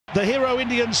The Hero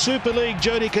Indian Super League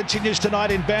journey continues tonight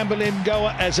in Bambolim,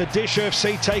 Goa, as Odisha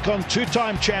FC take on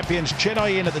two-time champions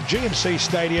Chennaiyin at the GMC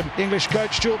Stadium. English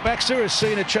coach Stuart Baxter has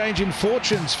seen a change in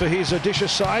fortunes for his Odisha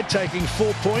side, taking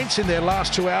 4 points in their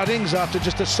last two outings after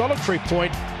just a solitary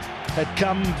point had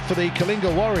come for the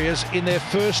Kalinga Warriors in their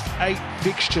first 8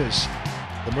 fixtures.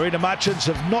 The Marina Merchants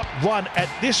have not won at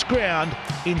this ground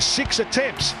in 6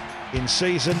 attempts in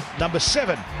season number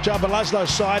 7. Csaba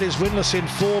Laszlo's side is winless in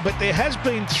 4, but there has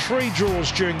been 3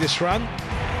 draws during this run.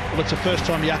 Well, it's the first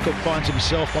time Jakub finds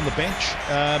himself on the bench,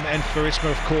 and for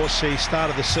Isma, of course, he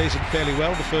started the season fairly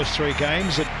well, the first 3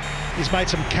 games, and he's made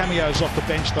some cameos off the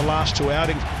bench the last 2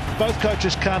 outings. Both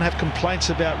coaches can't have complaints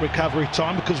about recovery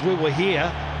time because we were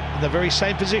here in the very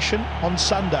same position on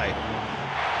Sunday.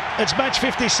 It's match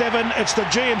 57, it's the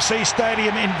GMC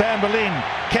Stadium in Bambolim.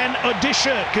 Can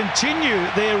Odisha continue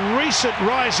their recent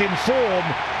rise in form?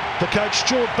 For coach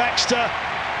Stuart Baxter,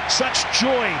 such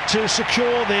joy to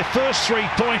secure their first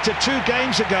 3-pointer 2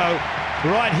 games ago,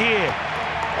 right here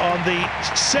on the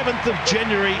 7th of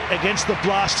January against the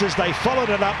Blasters. They followed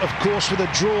it up, of course, with a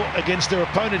draw against their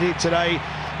opponent here today.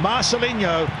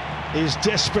 Marcelinho is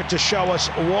desperate to show us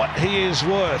what he is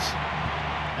worth.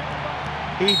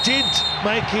 He did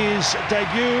make his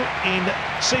debut in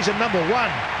season number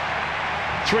 1.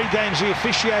 3 games he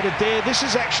officiated there. This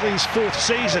is actually his 4th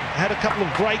season. Had a couple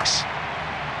of breaks,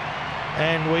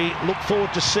 and we look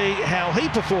forward to see how he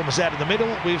performs out in the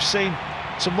middle. We've seen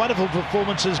some wonderful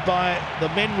performances by the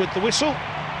men with the whistle.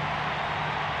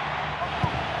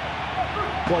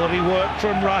 Quality work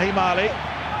from Rahim Ali.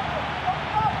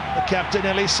 The captain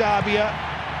Eli Sabia.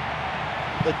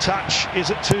 The touch,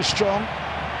 is it too strong?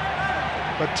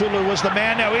 But Tulu was the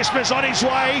man. Now Isma's on his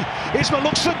way. Isma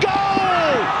looks for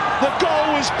goal! The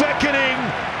goal was beckoning.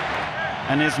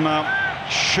 And Isma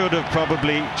should have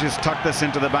probably just tucked this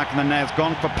into the back of the net.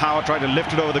 Gone for power, tried to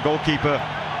lift it over the goalkeeper.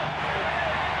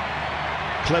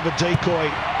 Clever decoy.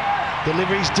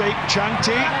 Deliveries deep,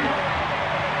 Changti.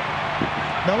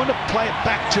 No one to play it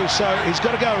back to, so he's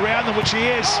got to go around them, which he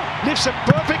is. Lifts it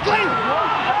perfectly.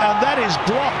 And that is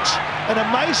blocked. An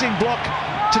amazing block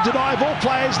to deny of all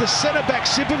players the centre-back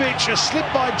Sipovic, a slip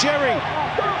by Jerry.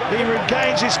 He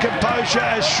regains his composure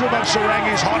as Shubham Sarang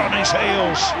is hot on his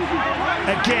heels.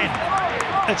 Again,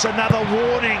 it's another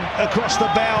warning across the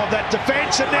bow of that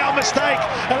defence, and now a mistake,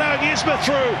 allowing Isma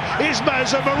through.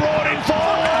 Isma's a marauding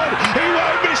forward. He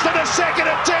won't miss on a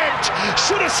second attempt.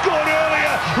 Should have scored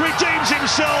earlier. Redeems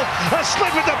himself. A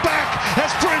slip at the back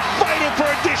has proved fatal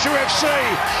for Odisha FC.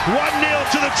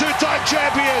 1-0 to the two-time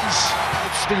champions.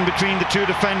 In between the 2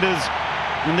 defenders,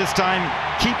 and this time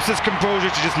keeps his composure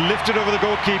to just lift it over the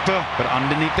goalkeeper, but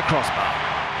underneath the crossbar.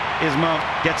 Isma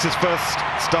gets his first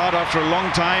start after a long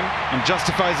time and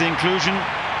justifies the inclusion,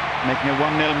 making it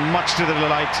 1-0, much to the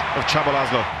delight of Csaba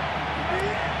Laszlo.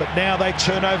 But now they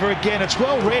turn over again. It's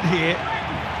well read here.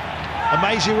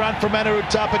 Amazing run from Manu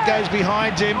Tapa, goes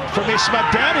behind him from Isma.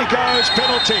 Down he goes,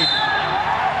 penalty.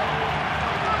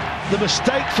 The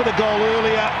mistake for the goal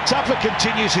earlier. Tapa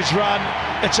continues his run.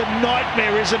 It's a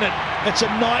nightmare, isn't it? It's a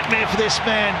nightmare for this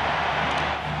man.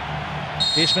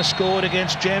 Isma scored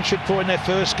against Jamshedpur in their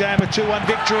first game, a 2-1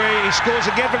 victory. He scores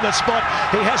again from the spot.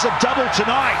 He has a double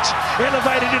tonight,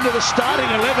 elevated into the starting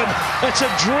 11. It's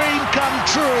a dream come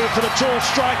true for the tall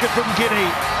striker from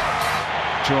Guinea.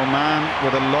 To a man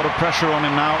with a lot of pressure on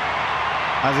him now,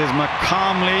 as Isma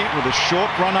calmly, with a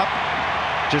short run-up,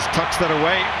 just tucks that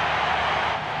away.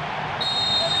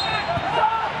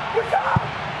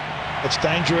 It's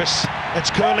dangerous. It's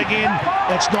curling in.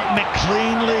 It's not met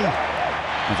cleanly.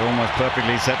 It's almost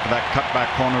perfectly set for that cutback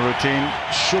corner routine.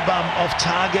 Shubham off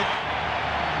target.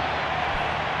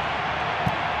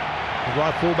 The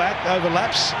right fullback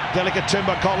overlaps. Delicate turn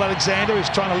by Cole Alexander, who's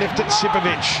trying to lift it.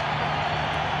 Sipovic.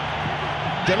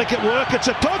 Delicate work. It's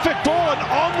a perfect ball, and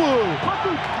Onwu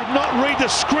did not read the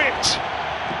script.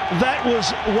 That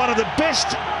was one of the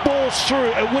best balls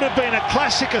through. It would have been a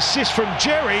classic assist from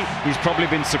Jerry. He's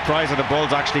probably been surprised that the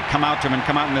ball's actually come out to him and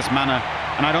come out in this manner.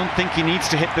 And I don't think he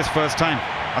needs to hit this first time.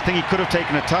 I think he could have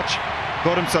taken a touch,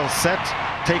 got himself set,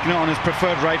 taken it on his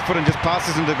preferred right foot and just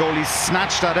passes into the goal. He's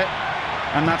snatched at it.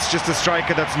 And that's just a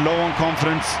striker that's low on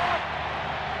confidence.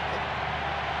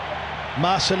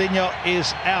 Marcelinho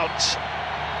is out,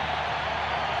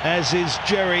 as is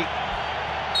Jerry.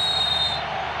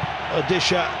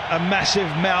 Odisha, a massive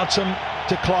mountain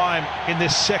to climb in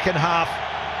this second half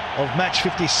of match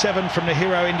 57 from the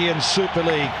Hero Indian Super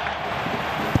League.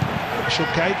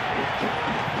 Kate.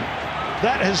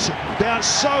 That has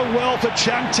bounced so well for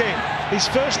Changte. His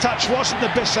first touch wasn't the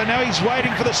best, so now he's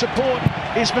waiting for the support.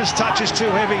 Isma's touch is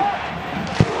too heavy.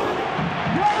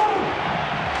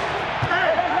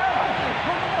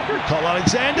 Cole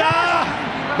Alexander!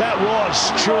 That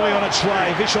was truly on its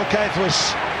way. Goncalves was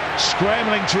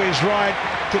scrambling to his right.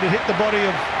 Did it hit the body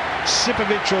of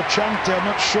Sipovic or Chante? I'm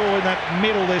not sure. In that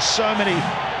middle, there's so many.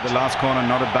 The last corner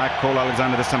nodded back. Cole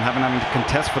Alexander this time having to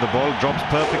contest for the ball. Drops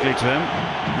perfectly to him.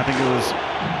 I think it was,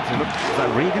 is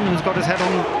that Regan who's got his head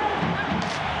on?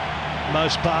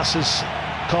 Most passes,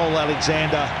 Cole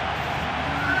Alexander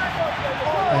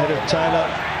ahead of Taylor,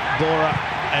 Bora,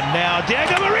 and now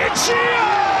Diego Mauricio!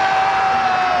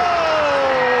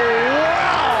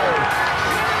 Wow!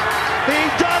 He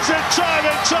does it time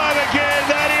and time again.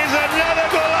 That is another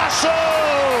golazo!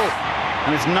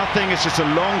 And it's nothing, it's just a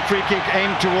long free kick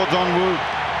aimed towards Onwu.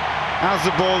 As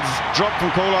the ball's dropped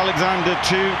from Cole Alexander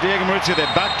to Diego Mauricio,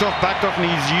 they're backed off, and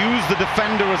he's used the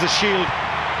defender as a shield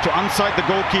to unsight the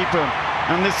goalkeeper.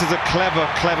 And this is a clever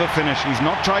finish. He's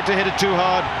not tried to hit it too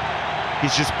hard.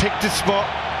 He's just picked his spot,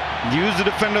 used the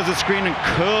defender as a screen and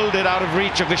curled it out of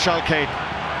reach of Goncalves.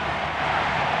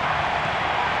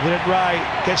 Linnett Ray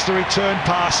gets the return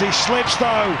pass. He slips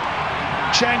though.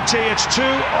 Chante, it's 2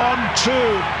 on 2.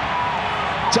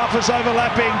 Tuffers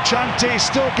overlapping. Chante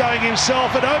still going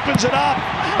himself. It opens it up.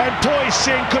 And Poi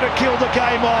Singh could have killed the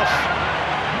game off.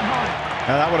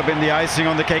 That would have been the icing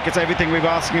on the cake. It's everything we've been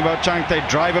asking about Chante.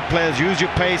 Drive at players, use your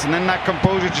pace, and then that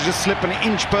composure to just slip an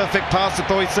inch perfect pass to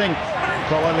Poi Singh.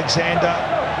 Cole Alexander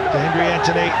to Henry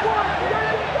Anthony.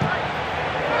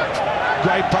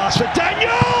 Great pass for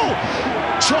Daniel!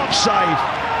 Top save.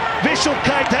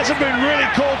 Goncalves hasn't been really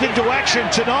called into action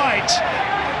tonight.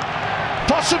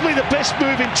 Possibly the best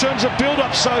move in terms of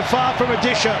build-up so far from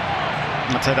Odisha.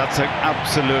 I'd say that's an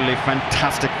absolutely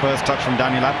fantastic first touch from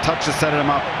Daniel. That touch has set him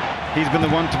up. He's been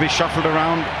the one to be shuffled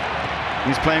around.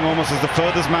 He's playing almost as the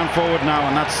furthest man forward now,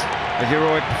 and that's a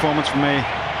heroic performance from the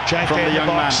young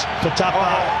man. For Tapa,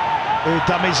 who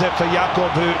dummies it for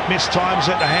Jakob, who mistimes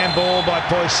it. The handball by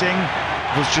Poi Singh.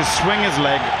 Was just swing his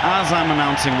leg as I'm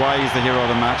announcing why he's the hero of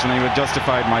the match, and he would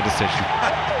justified my decision.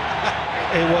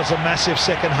 It was a massive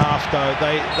second half though.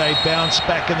 They bounced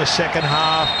back in the second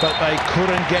half, but they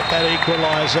couldn't get that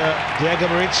equaliser. Diego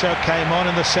Mauricio came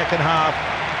on in the second half,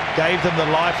 gave them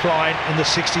the lifeline in the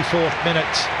 64th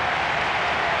minute.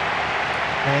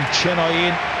 And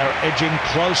Chennaiyin are edging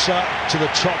closer to the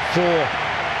top 4.